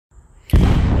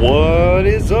What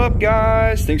is up,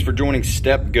 guys? Thanks for joining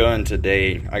Step Gun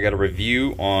today. I got a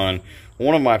review on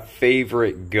one of my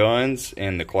favorite guns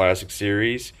in the classic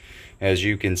series. As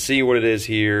you can see what it is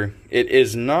here, it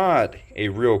is not a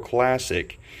real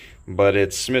classic, but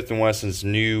it's Smith & Wesson's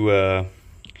new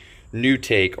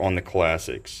take on the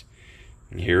classics.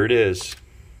 And here it is.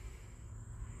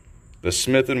 The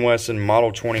Smith & Wesson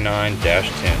Model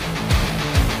 29-10.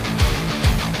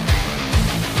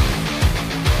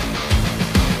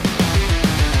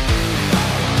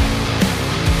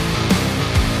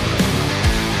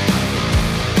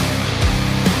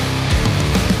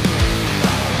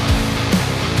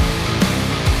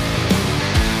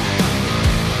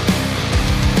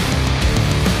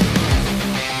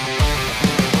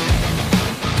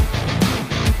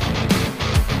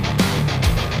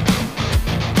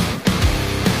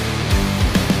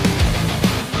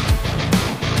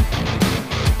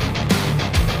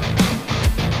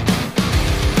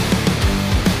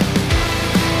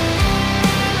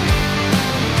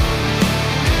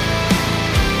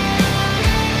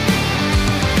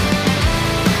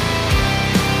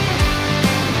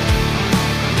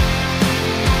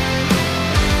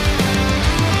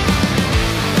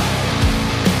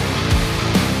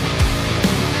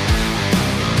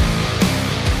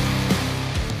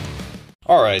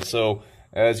 Alright, so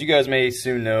as you guys may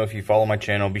soon know, if you follow my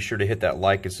channel, be sure to hit that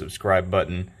like and subscribe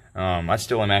button. I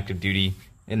still am active duty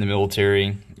in the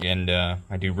military, and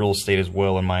I do real estate as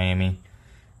well in Miami.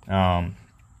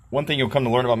 One thing you'll come to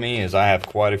learn about me is I have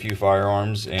quite a few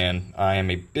firearms, and I am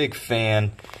a big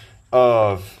fan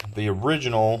of the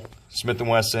original Smith &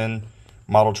 Wesson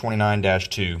Model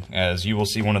 29-2, as you will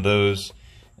see one of those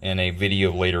in a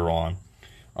video later on.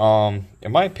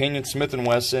 In my opinion, Smith &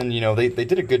 Wesson, you know, they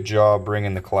did a good job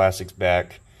bringing the classics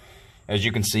back. As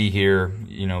you can see here,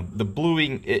 you know, the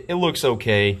bluing, it looks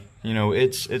okay. You know,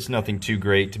 it's nothing too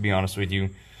great, to be honest with you.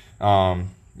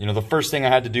 You know, the first thing I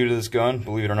had to do to this gun,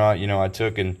 believe it or not, you know, I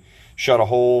took and shot a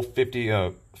whole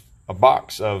a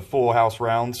box of full house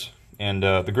rounds. And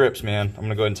the grips, man, I'm going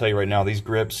to go ahead and tell you right now, these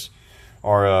grips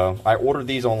are, I ordered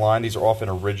these online. These are off an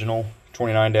original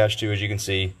 29-2, as you can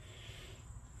see.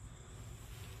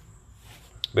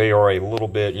 They are a little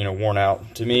bit, you know, worn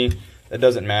out. To me, it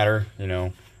doesn't matter. You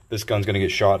know, this gun's going to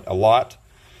get shot a lot.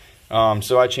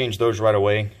 So I changed those right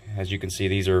away. As you can see,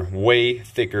 these are way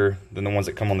thicker than the ones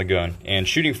that come on the gun. And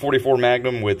shooting 44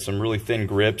 Magnum with some really thin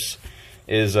grips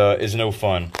is no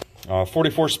fun.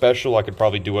 44 Special, I could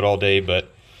probably do it all day,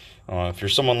 but if you're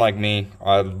someone like me,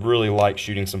 I really like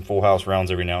shooting some full house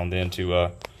rounds every now and then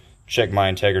to check my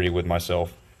integrity with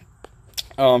myself.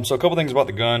 So a couple things about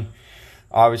the gun.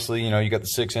 Obviously, you know, you got the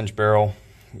 6-inch barrel.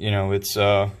 You know, it's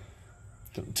to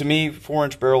me,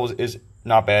 4-inch barrel is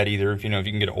not bad either. If you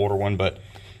can get an older one, but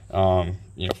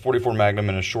you know, 44 Magnum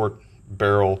and a short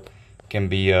barrel can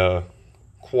be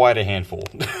quite a handful,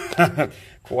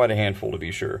 quite a handful to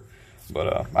be sure.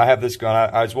 But I have this gun.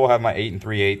 I as well have my 8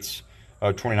 3/8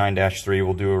 29-3.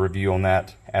 We'll do a review on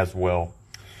that as well.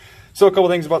 So a couple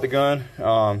things about the gun.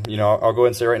 You know, I'll go ahead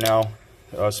and say right now,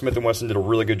 Smith & Wesson did a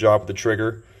really good job with the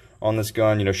trigger on this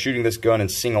gun. You know, shooting this gun in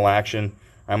single action,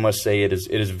 I must say it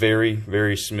is very,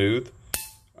 very smooth.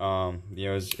 You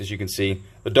know, as you can see,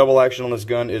 the double action on this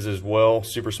gun is as well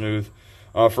super smooth.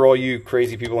 For all you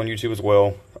crazy people on YouTube as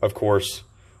well, of course,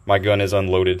 my gun is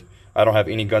unloaded. I don't have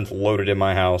any guns loaded in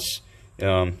my house,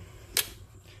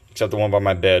 except the one by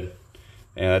my bed,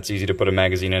 and that's easy to put a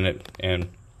magazine in it and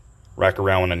rack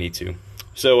around when I need to.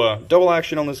 So double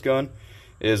action on this gun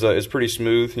is pretty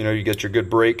smooth. You know, you get your good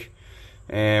break.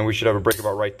 And we should have a break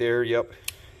about right there. Yep,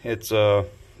 it's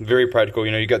very practical.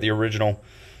 You know, you got the original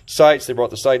sights. They brought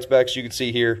the sights back, so you can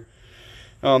see here.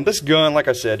 This gun, like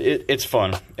I said, it's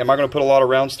fun. Am I going to put a lot of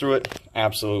rounds through it?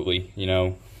 Absolutely. You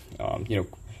know,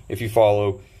 if you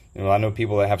follow, you know, I know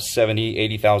people that have 70,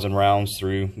 80,000 rounds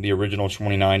through the original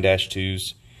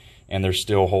 29-2s, and they're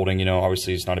still holding. You know,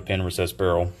 obviously it's not a pin recessed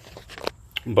barrel,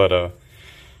 but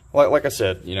like I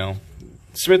said, you know,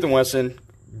 Smith & Wesson,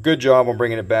 good job on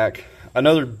bringing it back.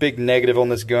 Another big negative on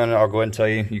this gun, I'll go ahead and tell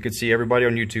you. You can see everybody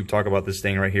on YouTube talk about this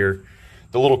thing right here.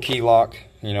 The little key lock.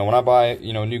 You know, when I buy,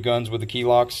 you know, new guns with the key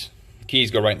locks,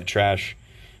 keys go right in the trash.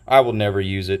 I will never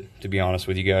use it, to be honest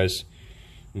with you guys.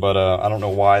 But I don't know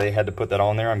why they had to put that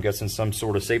on there. I'm guessing some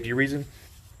sort of safety reason.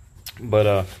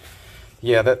 But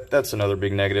yeah, that's another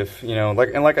big negative. You know,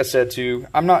 like I said too,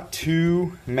 I'm not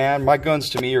too mad. My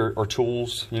guns to me are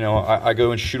tools. You know, I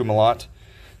go and shoot them a lot.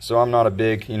 So I'm not a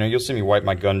big, you know, you'll see me wipe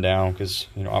my gun down because,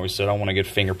 you know, obviously I don't want to get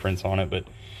fingerprints on it, but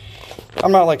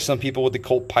I'm not like some people with the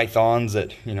Colt Pythons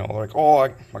that, you know, like, oh, I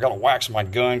got to wax my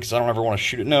gun because I don't ever want to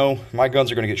shoot it. No, my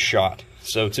guns are going to get shot.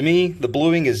 So to me, the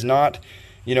bluing is not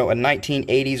you know, a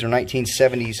 1980s or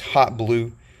 1970s hot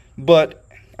blue, but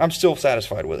I'm still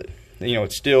satisfied with it. You know,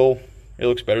 it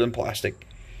looks better than plastic,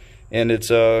 and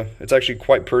it's actually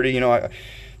quite pretty. You know,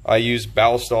 I use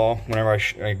Ballistol whenever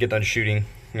I get done shooting.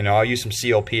 You know, I'll use some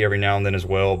CLP every now and then as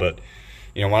well, but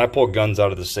you know, when I pull guns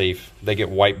out of the safe, they get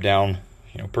wiped down,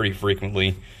 you know, pretty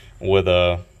frequently with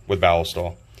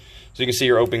Ballistol. So you can see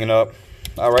you're opening it up.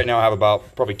 Right now I have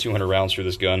about probably 200 rounds through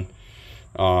this gun.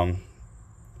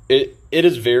 It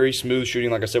is very smooth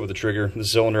shooting, like I said, with the trigger. The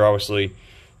cylinder obviously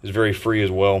is very free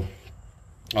as well.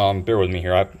 Bear with me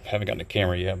here, I haven't gotten a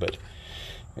camera yet, but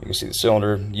you can see the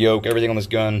cylinder, yoke, everything on this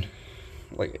gun.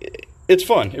 Like, it's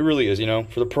fun, it really is, you know.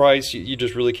 For the price, you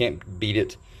just really can't beat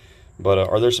it. But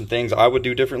are there some things I would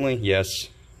do differently? Yes,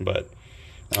 but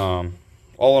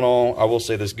all in all, I will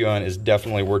say this gun is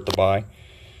definitely worth the buy.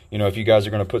 You know, if you guys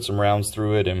are going to put some rounds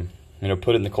through it and, you know,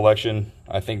 put it in the collection,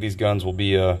 I think these guns will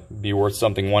be worth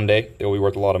something one day. They'll be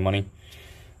worth a lot of money.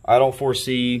 I don't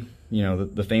foresee, you know,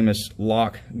 the famous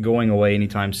lock going away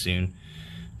anytime soon,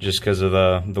 just because of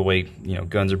the way, you know,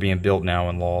 guns are being built now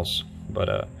and laws.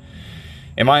 But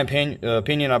in my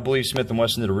opinion, I believe Smith &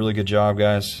 Wesson did a really good job,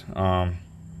 guys.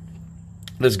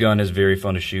 This gun is very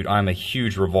fun to shoot. I'm a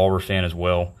huge revolver fan as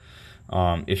well.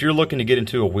 If you're looking to get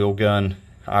into a wheel gun,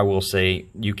 I will say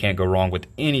you can't go wrong with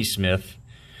any Smith.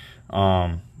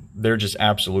 They're just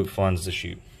absolute funs to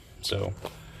shoot. So,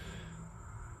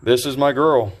 this is my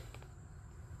girl.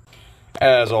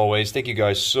 As always, thank you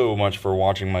guys so much for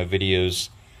watching my videos.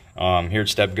 Here at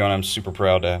Step Gun, I'm super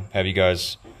proud to have you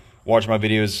guys watch my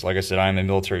videos. Like I said, I'm a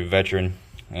military veteran.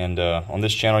 And on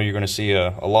this channel, you're going to see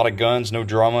a lot of guns, no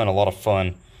drama, and a lot of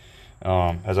fun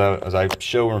as I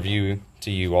show and review to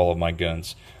you all of my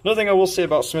guns. Another thing I will say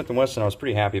about Smith & Wesson I was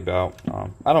pretty happy about.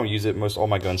 I don't use it. All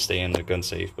my guns stay in the gun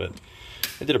safe, but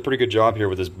they did a pretty good job here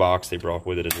with this box they brought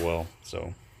with it as well.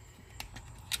 So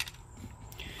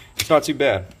it's not too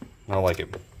bad. I like it.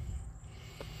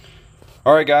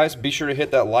 Alright guys, be sure to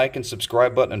hit that like and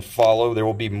subscribe button and follow. There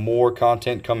will be more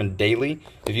content coming daily.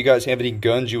 If you guys have any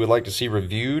guns you would like to see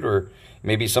reviewed, or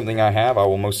maybe something I have, I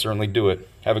will most certainly do it.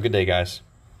 Have a good day, guys.